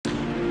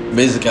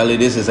Basically,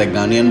 this is a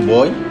Ghanaian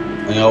boy,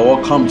 and you're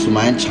welcome to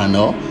my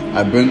channel.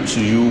 I bring to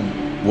you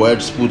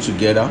words put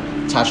together,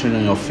 touching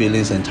on your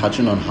feelings and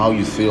touching on how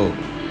you feel.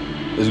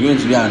 It's going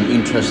to be an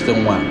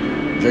interesting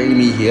one. Join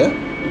me here,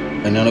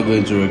 and you're not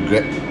going to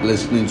regret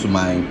listening to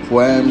my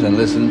poems and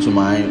listening to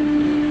my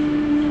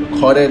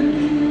recorded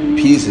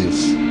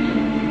pieces.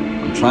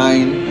 I'm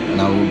trying,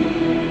 and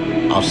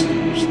I'll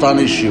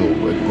astonish you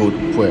with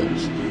good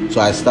poems.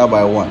 So I start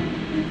by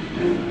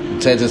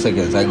 30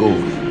 seconds. I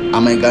go.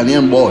 I'm a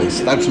Ghanaian boy,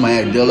 stuck to my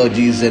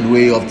ideologies and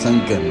way of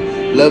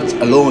thinking, left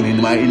alone in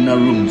my inner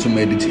room to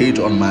meditate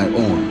on my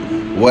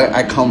own. Where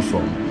I come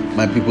from,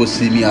 my people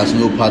see me as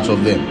no part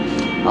of them.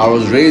 I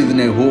was raised in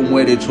a home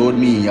where they told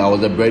me I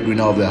was the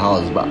breadwinner of the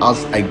house, but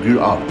as I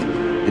grew up,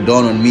 it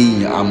dawned on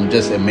me I'm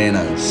just a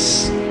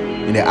menace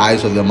in the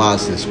eyes of the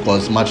masses,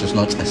 because much is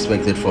not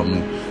expected from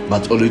me,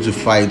 but only to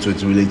fight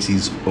with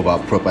relatives over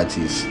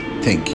properties. Thank you.